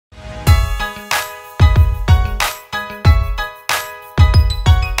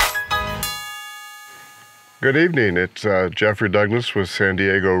Good evening. It's Jeffrey Douglas with San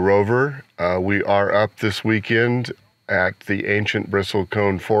Diego Rover. We are up this weekend at the ancient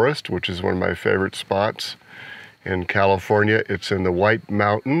bristlecone forest, which is one of my favorite spots in California. It's in the White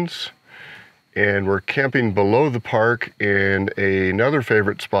Mountains, and we're camping below the park in another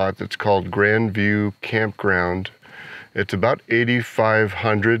favorite spot that's called Grand View Campground. It's about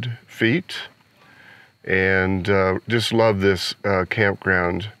 8,500 feet, and just love this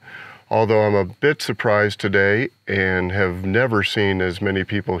campground. Although I'm a bit surprised today and have never seen as many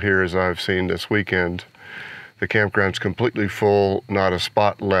people here as I've seen this weekend. The campground's completely full, not a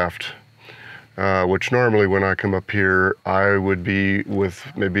spot left, which normally when I come up here, I would be with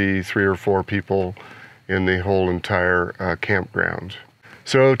maybe 3 or 4 people in the whole entire campground.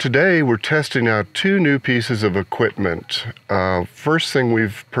 So today we're testing out 2 new pieces of equipment. First thing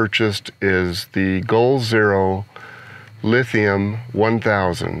we've purchased is the Goal Zero Lithium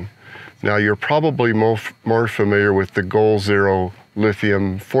 1000. Now you're probably more familiar with the Goal Zero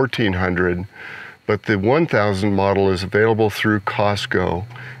Lithium 1400, but the 1000 model is available through Costco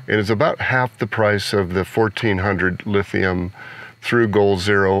and is about half the price of the 1400 lithium through Goal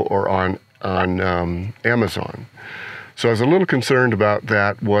Zero or on Amazon. So I was a little concerned about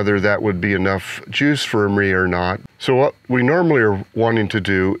that, whether that would be enough juice for me or not. So what we normally are wanting to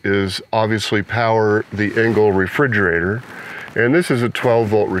do is obviously power the Engel refrigerator. And this is a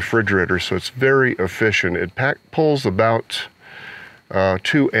 12-volt refrigerator, so it's very efficient. It pulls about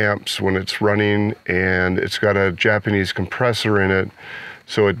 2 amps when it's running, and it's got a Japanese compressor in it,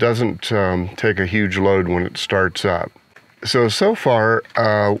 so it doesn't take a huge load when it starts up. So far,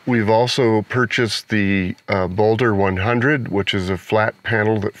 we've also purchased the Boulder 100, which is a flat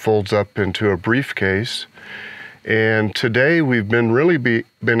panel that folds up into a briefcase. And today we've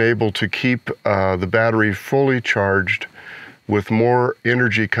been able to keep the battery fully charged with more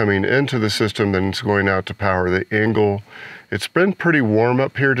energy coming into the system than it's going out to power the Engel. It's been pretty warm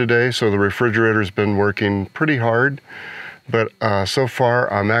up here today, so the refrigerator's been working pretty hard. But so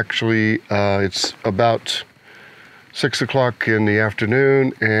far, I'm actually, it's about 6 o'clock in the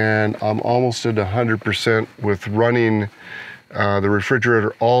afternoon, and I'm almost at 100% with running the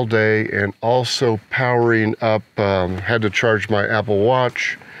refrigerator all day and also powering up. Had to charge my Apple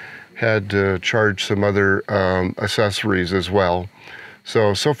Watch, had to charge some other accessories as well.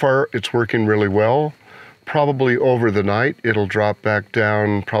 So far it's working really well. Probably over the night it'll drop back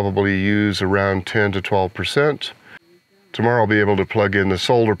down, probably use around 10 to 12%. Tomorrow I'll be able to plug in the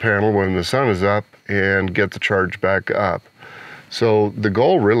solar panel when the sun is up and get the charge back up. So the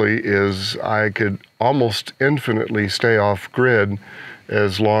goal really is I could almost infinitely stay off grid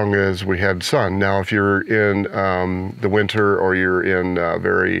as long as we had sun. Now, if you're in the winter or you're in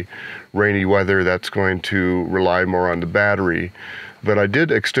very rainy weather, that's going to rely more on the battery. But I did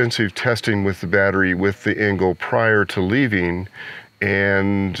extensive testing with the battery with the Engel prior to leaving,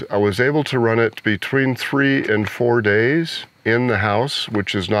 and I was able to run it between 3 and 4 days in the house,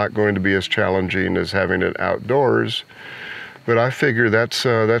 which is not going to be as challenging as having it outdoors. But I figure that's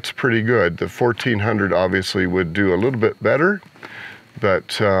pretty good. The 1400 obviously would do a little bit better.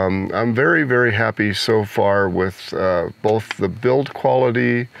 But I'm very, very happy so far with both the build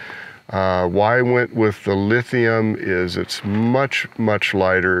quality. Why I went with the lithium is it's much, much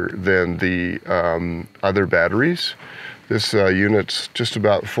lighter than the other batteries. This unit's just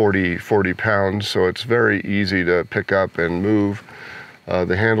about 40 pounds, so it's very easy to pick up and move.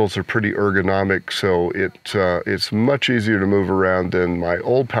 The handles are pretty ergonomic, so it's much easier to move around than my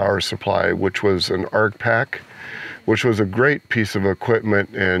old power supply, which was an arc pack, which was a great piece of equipment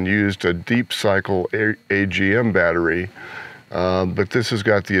and used a deep cycle AGM battery. But this has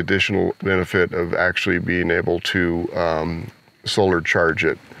got the additional benefit of actually being able to solar charge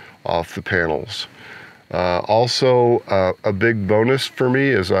it off the panels. Also, a big bonus for me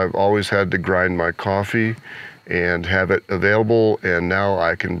is I've always had to grind my coffee and have it available, and now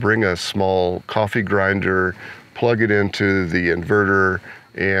I can bring a small coffee grinder, plug it into the inverter,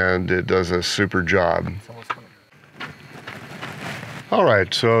 and it does a super job. All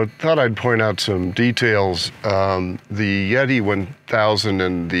right, so I thought I'd point out some details. The Yeti 1000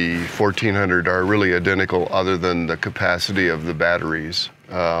 and the 1400 are really identical other than the capacity of the batteries.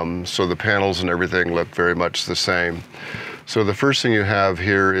 So the panels and everything look very much the same. So the first thing you have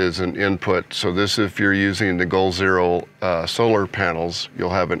here is an input. So this, if you're using the Goal Zero solar panels, you'll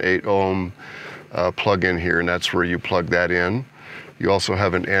have an 8 ohm plug in here, and that's where you plug that in. You also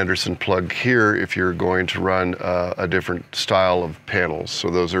have an Anderson plug here if you're going to run a different style of panels.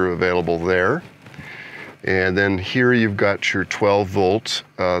 So those are available there. And then here you've got your 12 volts.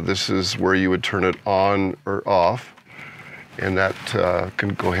 This is where you would turn it on or off. and that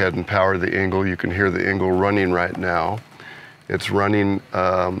can go ahead and power the Ingle. You can hear the Ingle running right now. It's running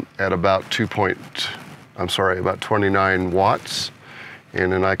at about 29 watts,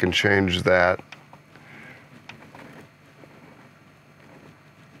 and then I can change that.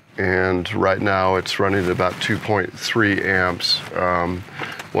 And right now it's running at about 2.3 amps.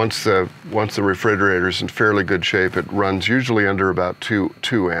 Once the refrigerator's in fairly good shape, it runs usually under about 2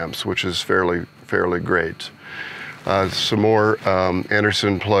 amps, which is fairly great. Some more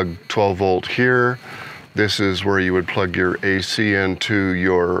Anderson plug 12 volt here. This is where you would plug your AC into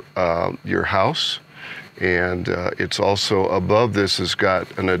your house. And it's also above this has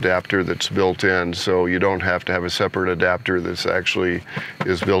got an adapter that's built in, so you don't have to have a separate adapter. This actually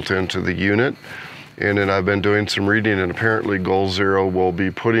is built into the unit. And then I've been doing some reading, and apparently Goal Zero will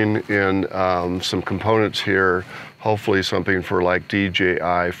be putting in some components here, hopefully something for like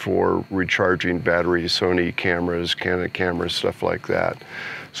DJI for recharging batteries, Sony cameras, Canon cameras, stuff like that.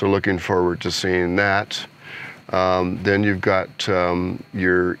 So looking forward to seeing that. Then you've got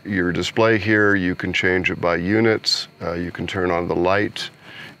your display here. You can change it by units. You can turn on the light,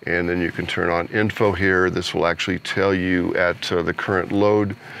 and then you can turn on info here. This will actually tell you at the current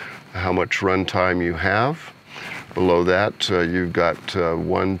load how much runtime you have. Below that, you've got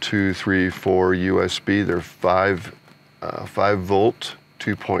 1, 2, 3, 4 USB. They're 5 volt,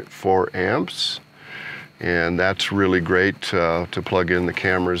 2.4 amps. And that's really great to plug in the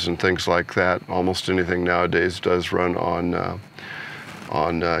cameras and things like that. Almost anything nowadays does run on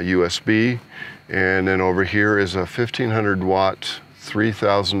USB. And then over here is a 1500 watt,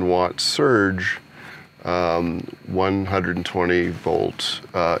 3000 watt surge, 120 volt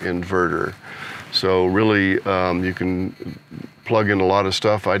inverter. So really, you can plug in a lot of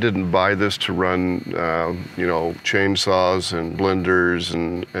stuff. I didn't buy this to run, chainsaws and blenders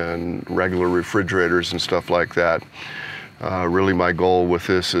and regular refrigerators and stuff like that. Really, my goal with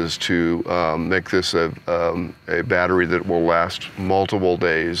this is to make this a battery that will last multiple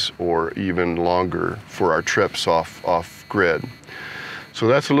days or even longer for our trips off grid. So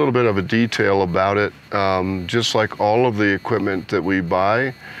that's a little bit of a detail about it. Just like all of the equipment that we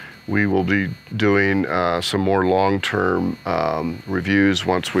buy, we will be doing some more long-term reviews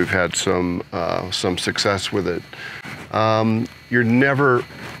once we've had some success with it. You're never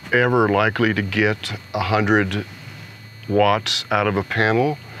ever likely to get 100 watts out of a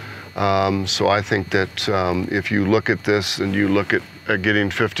panel. So I think that if you look at this and you look at getting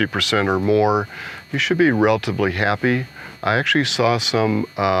 50% or more, you should be relatively happy. I actually saw some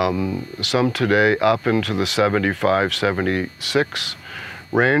today up into the 75, 76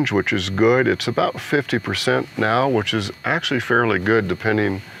 range, which is good. It's about 50% now, which is actually fairly good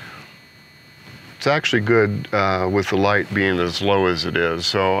depending. It's actually good with the light being as low as it is.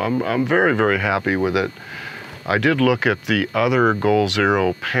 So I'm very, very happy with it. I did look at the other Goal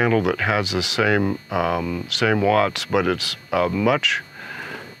Zero panel that has the same watts, but it's much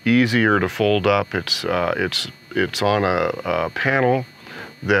easier to fold up. It's on a panel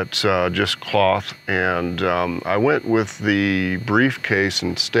that's just cloth, and I went with the Briefcase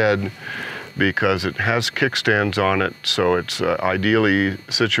instead because it has kickstands on it, so it's ideally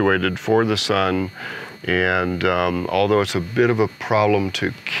situated for the sun. And although it's a bit of a problem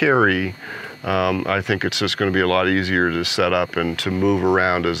to carry, I think it's just going to be a lot easier to set up and to move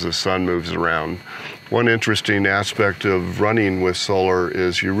around as the sun moves around. One interesting aspect of running with solar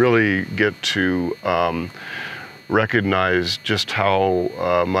is you really get to recognize just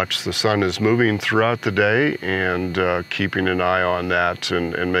how much the sun is moving throughout the day, and keeping an eye on that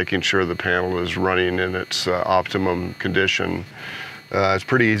and making sure the panel is running in its optimum condition. It's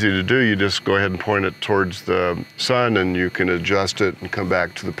pretty easy to do. You just go ahead and point it towards the sun, and you can adjust it and come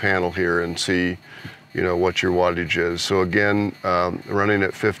back to the panel here and see what your wattage is. So again, running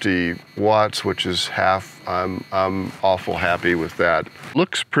at 50 watts, which is half, I'm awful happy with that.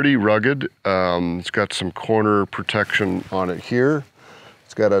 Looks pretty rugged. It's got some corner protection on it here.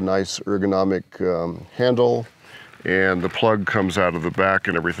 It's got a nice ergonomic handle, and the plug comes out of the back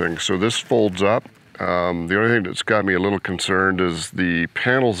and everything. So this folds up. The only thing that's got me a little concerned is the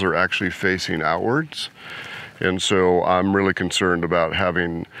panels are actually facing outwards. And so I'm really concerned about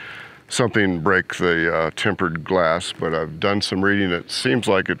having something break the tempered glass, but I've done some reading. It seems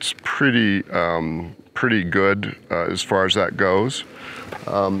like it's pretty good as far as that goes.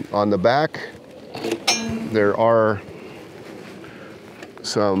 On the back, there are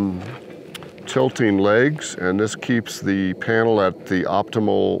some tilting legs, and this keeps the panel at the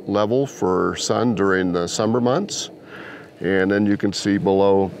optimal level for sun during the summer months. And then you can see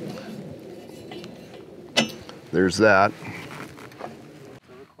below, there's that.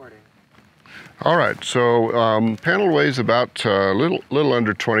 All right, so panel weighs about a little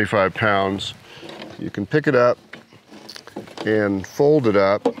under 25 pounds. You can pick it up and fold it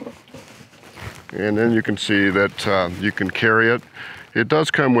up, and then you can see that you can carry it. It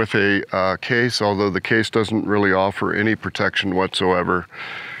does come with a case, although the case doesn't really offer any protection whatsoever.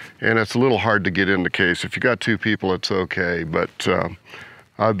 And it's a little hard to get in the case. If you got two people, it's okay, but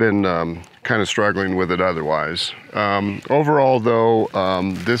I've been kind of struggling with it otherwise. Overall though,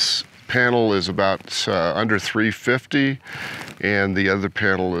 this panel is about under $350, and the other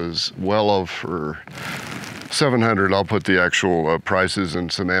panel is well over $700. I'll put the actual prices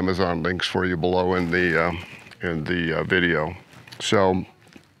and some Amazon links for you below in the video. So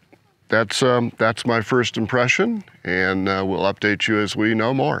that's my first impression, and we'll update you as we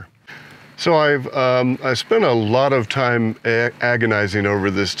know more. So I spent a lot of time agonizing over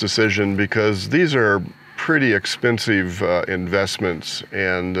this decision because these are pretty expensive investments,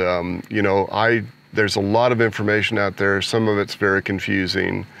 and you know, there's a lot of information out there. Some of it's very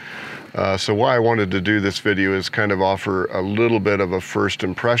confusing. So why I wanted to do this video is kind of offer a little bit of a first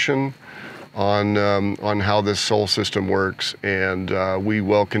impression on how this solar system works, and we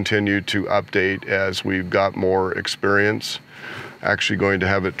will continue to update as we've got more experience. Actually going to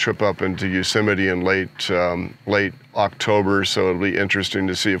have it trip up into Yosemite in late October, so it'll be interesting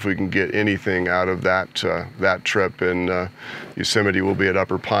to see if we can get anything out of that trip. And Yosemite will be at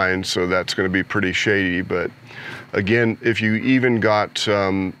Upper Pines, so that's going to be pretty shady. But again, if you even got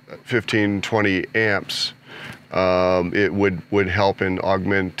 15-20 amps, it would help in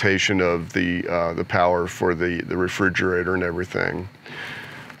augmentation of the power for the refrigerator and everything.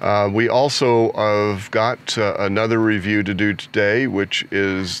 We also have got another review to do today, which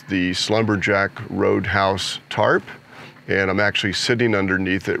is the Slumberjack Roadhouse tarp, and I'm actually sitting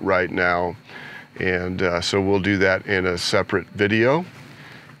underneath it right now, and so we'll do that in a separate video.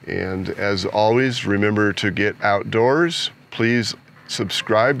 And as always, remember to get outdoors. Please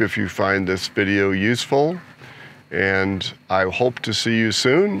subscribe if you find this video useful, and I hope to see you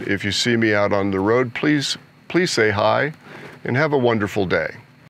soon. If you see me out on the road, please say hi and have a wonderful day.